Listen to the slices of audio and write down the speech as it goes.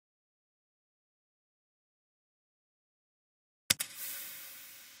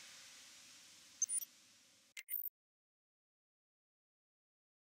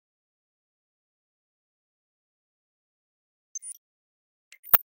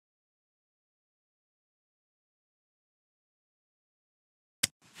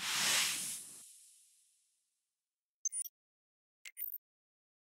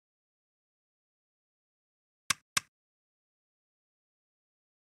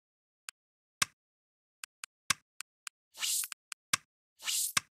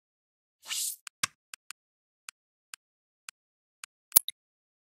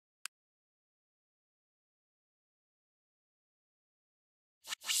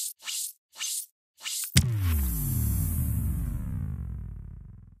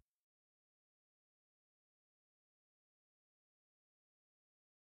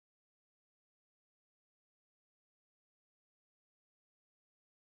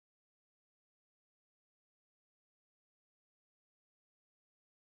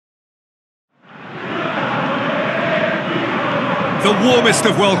The warmest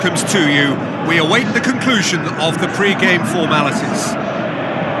of welcomes to you. We await the conclusion of the pre-game formalities.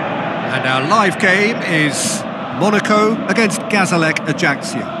 And our live game is Monaco against Gazalek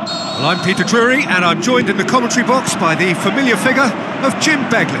Ajaccio. Well, I'm Peter Drury, and I'm joined in the commentary box by the familiar figure of Jim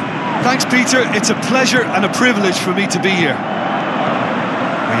Beglin. Thanks, Peter. It's a pleasure and a privilege for me to be here.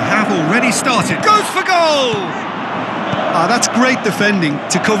 We have already started. Goes for goal! That's great defending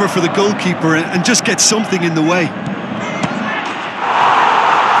to cover for the goalkeeper and just get something in the way.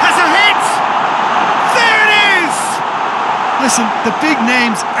 Listen, the big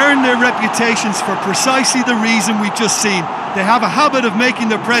names earn their reputations for precisely the reason we've just seen. They have a habit of making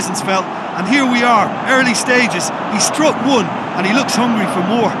their presence felt, and here we are, early stages. He struck one, and he looks hungry for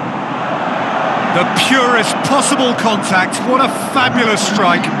more. The purest possible contact. What a fabulous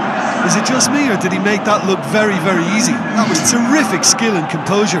strike. Is it just me, or did he make that look very, very easy? That was terrific skill and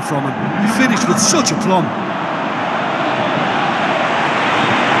composure from him. He finished with such aplomb.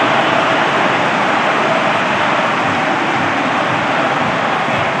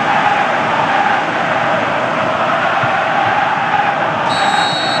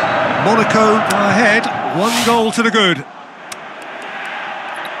 Monaco ahead, 1 goal to the good.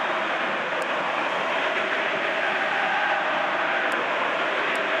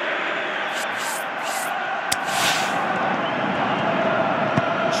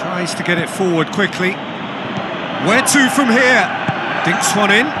 Tries to get it forward quickly. Where to from here? Dinks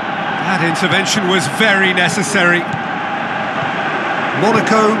one in. That intervention was very necessary.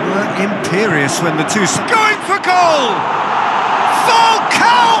 Monaco were imperious when the two... Going for goal!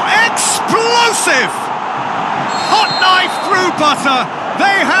 Explosive! Hot knife through butter.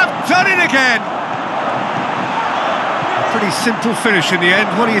 They have done it again. A pretty simple finish in the end.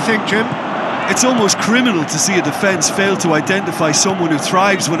 What do you think, Jim? It's almost criminal to see a defence fail to identify someone who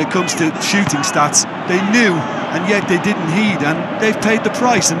thrives when it comes to shooting stats. They knew, and yet they didn't heed, and they've paid the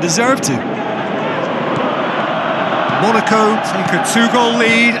price and deserve to. Monaco take a 2-goal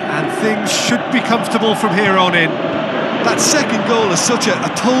lead, and things should be comfortable from here on in. That second goal has such a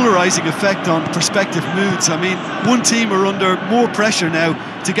polarising effect on prospective moods. I mean, one team are under more pressure now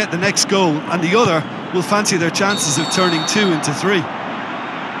to get the next goal, and the other will fancy their chances of turning 2 into 3.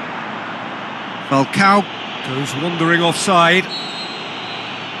 Falcao goes wandering offside.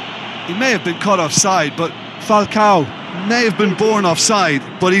 He may have been caught offside, but Falcao may have been born offside,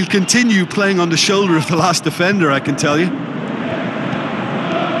 but he'll continue playing on the shoulder of the last defender, I can tell you.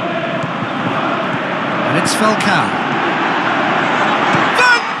 And it's Falcao.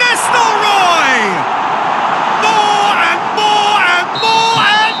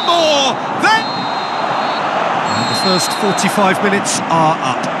 First 45 minutes are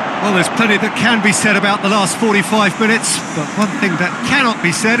up. Well, there's plenty that can be said about the last 45 minutes, but one thing that cannot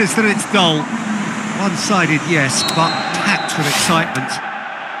be said is that it's dull. One-sided, yes, but packed with excitement.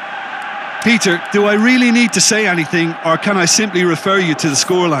 Peter, do I really need to say anything, or can I simply refer you to the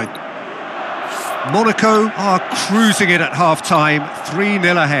scoreline? Monaco are cruising it at half-time,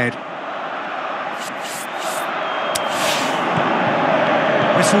 3-0 ahead.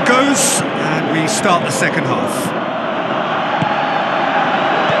 Whistle goes, and we start the second half.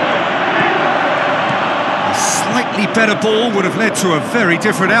 Slightly better ball would have led to a very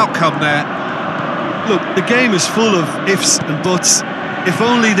different outcome there. Look, the game is full of ifs and buts. If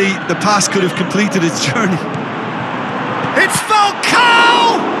only the pass could have completed its journey. It's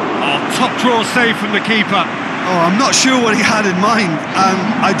Falcao! Oh, top draw save from the keeper. Oh, I'm not sure what he had in mind, and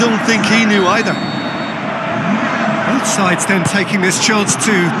I don't think he knew either. Both sides then taking this chance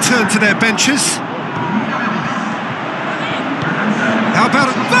to turn to their benches. How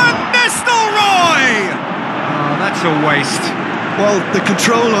about Van Nistelrooy? That's a waste. Well, the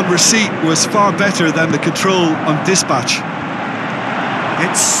control on receipt was far better than the control on dispatch.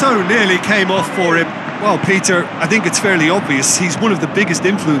 It so nearly came off for him. Well, Peter, I think it's fairly obvious. He's one of the biggest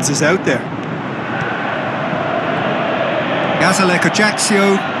influences out there. Gazalek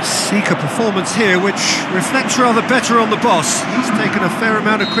Ajaccio seek a performance here which reflects rather better on the boss. He's taken a fair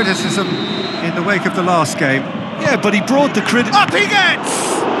amount of criticism in the wake of the last game. Yeah, but he brought the credit... Up he gets!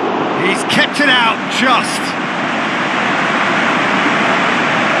 He's kept it out just.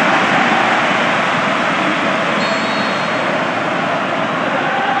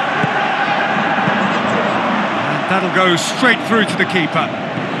 That'll go straight through to the keeper.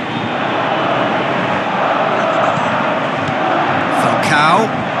 Falcao.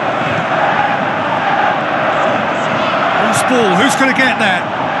 Loose ball, who's going to get that?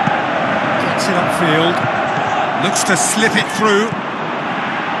 Gets it upfield. Looks to slip it through.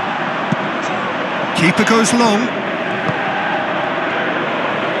 Keeper goes long.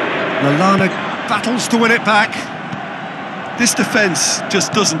 Lallana battles to win it back. This defence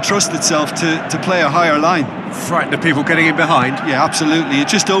just doesn't trust itself to play a higher line. Frightened of people getting in behind. Yeah, absolutely. It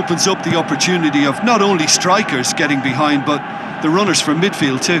just opens up the opportunity of not only strikers getting behind, but the runners from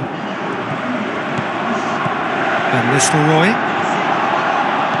midfield too. And Nistelrooy.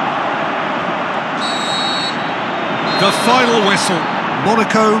 The final whistle.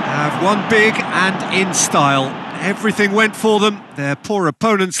 Monaco have won big and in style. Everything went for them. Their poor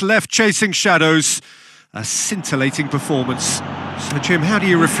opponents left chasing shadows. A scintillating performance. So, Jim, how do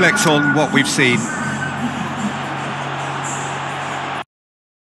you reflect on what we've seen?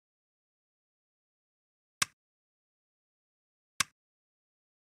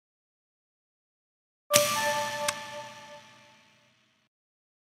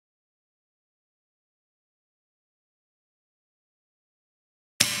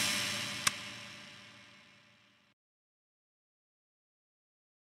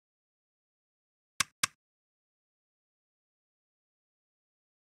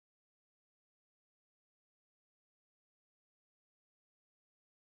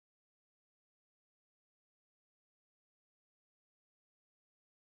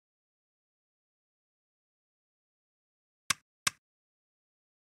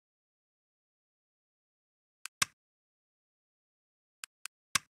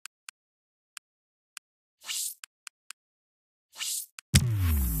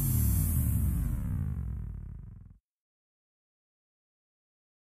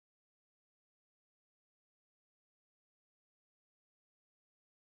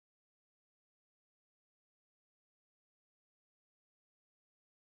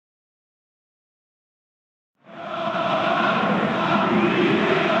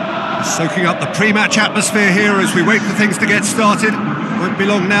 Soaking up the pre-match atmosphere here as we wait for things to get started. Won't be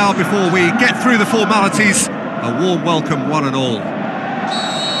long now before we get through the formalities. A warm welcome, one and all.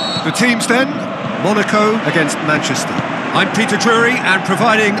 The teams then, Monaco against Manchester. I'm Peter Drury, and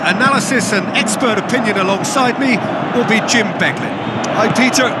providing analysis and expert opinion alongside me will be Jim Becklin. Hi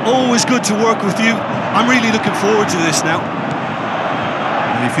Peter, always good to work with you. I'm really looking forward to this now.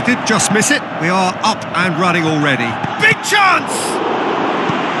 And if you did just miss it, we are up and running already. Big chance!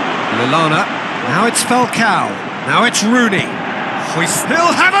 Lallana, now it's Falcao, now it's Rooney. We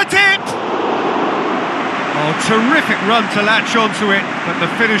still have a dip! Oh, terrific run to latch onto it, but the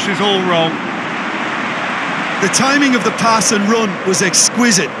finish is all wrong. The timing of the pass and run was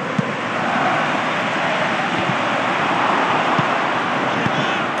exquisite.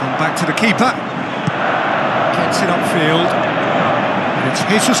 Come back to the keeper. Gets it upfield. And it's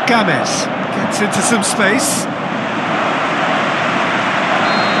Jesus Gomez. Gets into some space.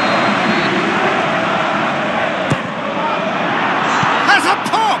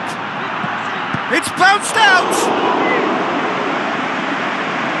 It's bounced out!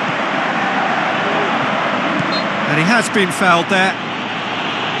 And he has been fouled there.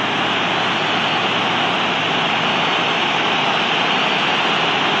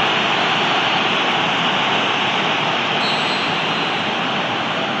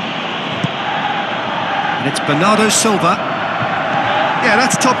 And it's Bernardo Silva. Yeah,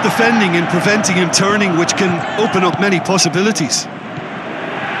 that's top defending and preventing him turning, which can open up many possibilities.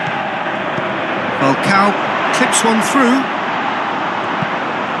 Falcao clips one through.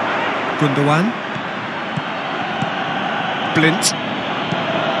 Gundogan. Blint.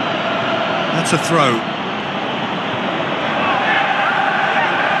 That's a throw.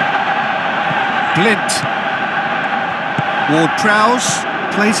 Blint. Ward-Prowse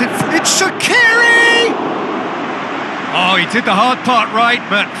plays it. It's Shaqiri! Oh, he did the hard part right,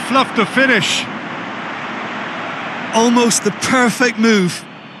 but fluffed the finish. Almost the perfect move.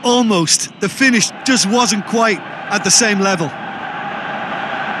 Almost. The finish just wasn't quite at the same level.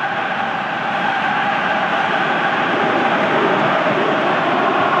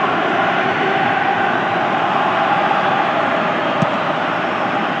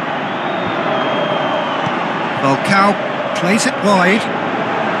 Falcao plays it wide.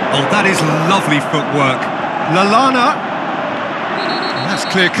 Oh, that is lovely footwork. Lallana. That's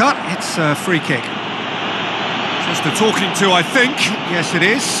clear cut. It's a free kick. Just a talking to, I think. Yes, it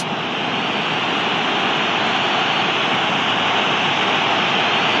is.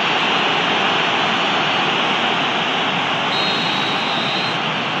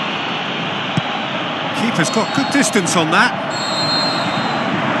 Keeper's got good distance on that.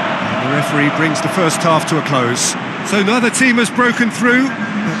 And the referee brings the first half to a close. So neither team has broken through,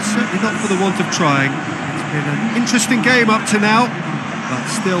 but certainly not for the want of trying. It's been an interesting game up to now, but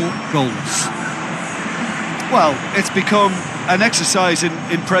still goalless. Well, it's become an exercise in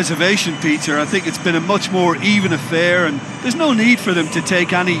preservation, Peter. I think it's been a much more even affair, and there's no need for them to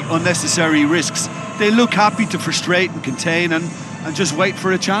take any unnecessary risks. They look happy to frustrate and contain and just wait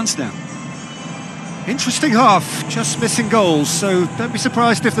for a chance now. Interesting half, just missing goals, so don't be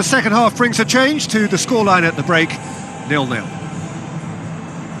surprised if the second half brings a change to the scoreline at the break, 0-0.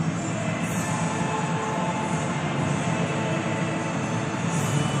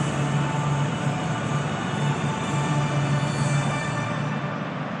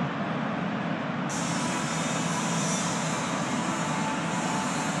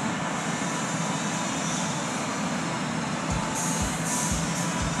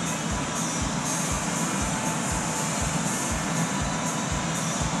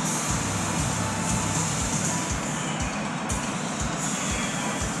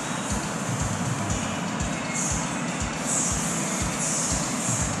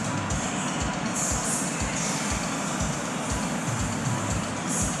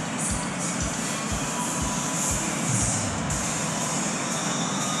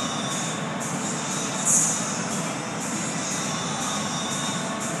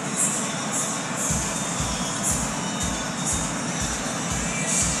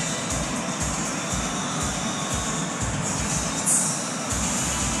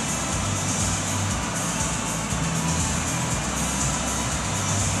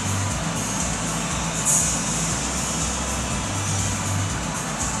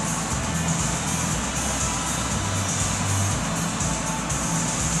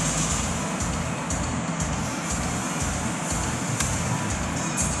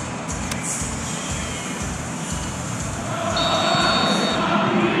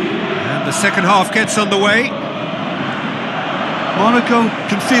 The second half gets underway. Monaco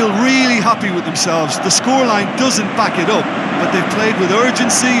can feel really happy with themselves. The scoreline doesn't back it up, but they've played with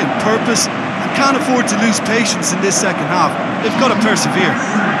urgency and purpose and can't afford to lose patience in this second half. They've got to persevere.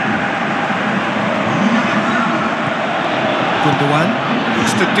 Gundogan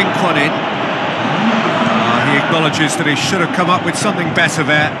looks to dink one in. He acknowledges that he should have come up with something better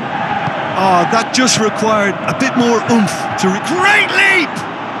there. That just required a bit more oomph to... Great leap!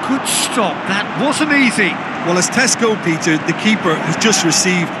 Good stop, that wasn't easy. Well, as Tesco, Peter, the keeper has just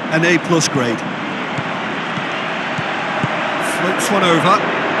received an A+ grade. Floats one over.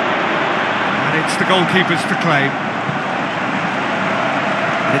 And it's the goalkeeper's to claim.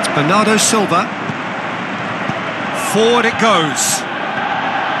 And it's Bernardo Silva. Forward it goes.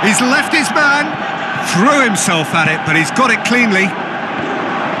 He's left his man. Threw himself at it, but he's got it cleanly.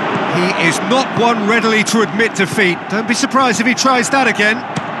 He is not one readily to admit defeat. Don't be surprised if he tries that again.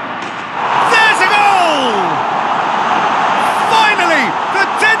 There's a goal! Finally, the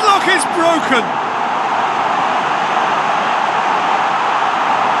deadlock is broken.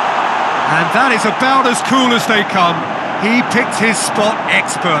 And that is about as cool as they come. He picked his spot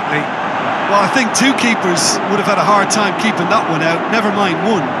expertly. Well, I think two keepers would have had a hard time keeping that one out, never mind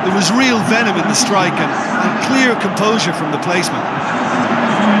one. There was real venom in the strike and clear composure from the placement.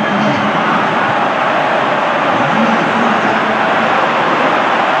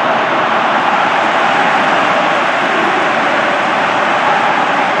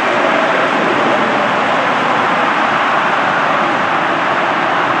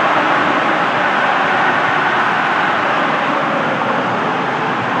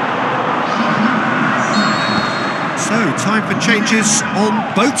 Time for changes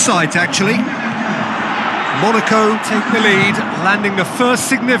on both sides, actually. Monaco take the lead, landing the first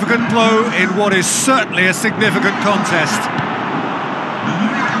significant blow in what is certainly a significant contest.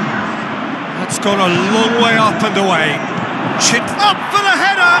 That's gone a long way up and away. Chipped up for the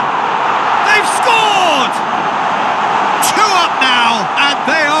header! They've scored! 2 up now, and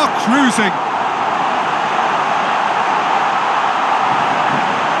they are cruising.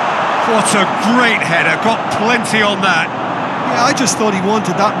 What a great header, got plenty on that. Yeah, I just thought he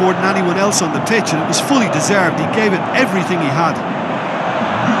wanted that more than anyone else on the pitch, and it was fully deserved. He gave it everything he had.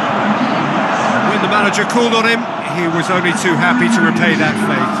 When the manager called on him, he was only too happy to repay that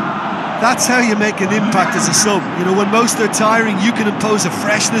faith. That's how you make an impact as a sub. You know, when most are tiring, you can impose a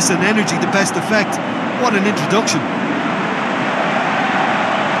freshness and energy to best effect. What an introduction.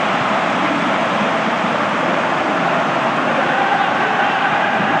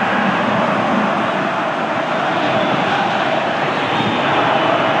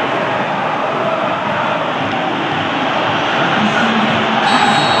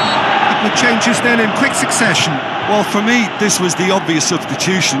 Changes then in quick succession. Well, for me, this was the obvious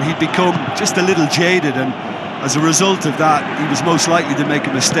substitution. He'd become just a little jaded, and as a result of that, he was most likely to make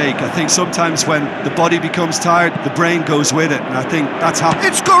a mistake. I think sometimes when the body becomes tired, the brain goes with it, and I think that's happened.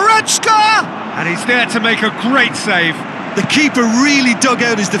 It's Goretzka! And he's there to make a great save. The keeper really dug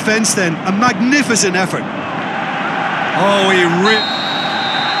out his defence then. A magnificent effort. Oh, he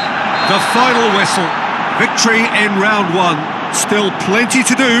The final whistle. Victory in round one. Still plenty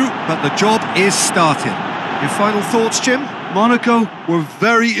to do, but the job is started. Your final thoughts, Jim? Monaco were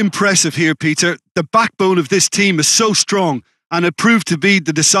very impressive here, Peter. The backbone of this team is so strong, and it proved to be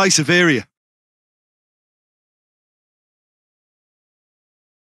the decisive area.